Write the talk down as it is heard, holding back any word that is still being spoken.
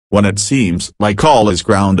when it seems like all is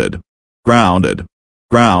grounded. Grounded.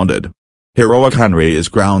 Grounded. Heroic Henry is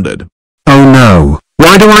grounded. Oh no,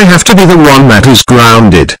 why do I have to be the one that is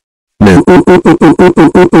grounded? No.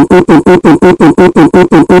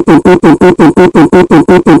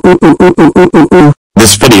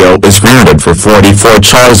 This video is grounded for 44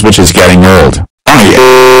 Charles, which is getting old.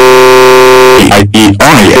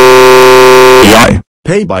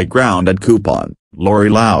 Pay by grounded coupon. Lori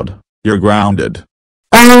Loud, you're grounded.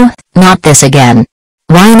 Oh, not this again.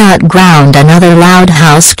 Why not ground another Loud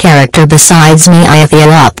House character besides me? I feel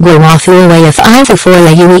up go off away if I for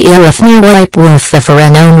la you if me wipe wolf the for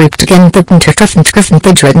an own ripped again the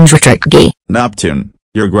Neptune,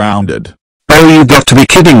 you're grounded. Oh, you got to be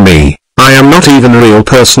kidding me. I am not even a real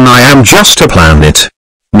person, I am just a planet.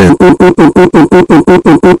 No.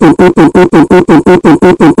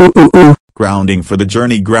 Grounding for the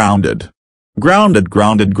journey grounded. Grounded,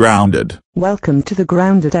 grounded, grounded. Welcome to the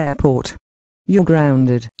grounded airport. You're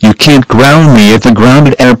grounded. You can't ground me at the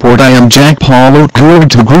grounded airport. I am Jack Paulo Group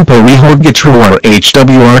to Grupo Rehogatro or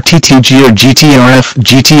HWRTTG or GTRF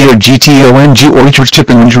GT or GTONG or Chip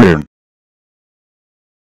and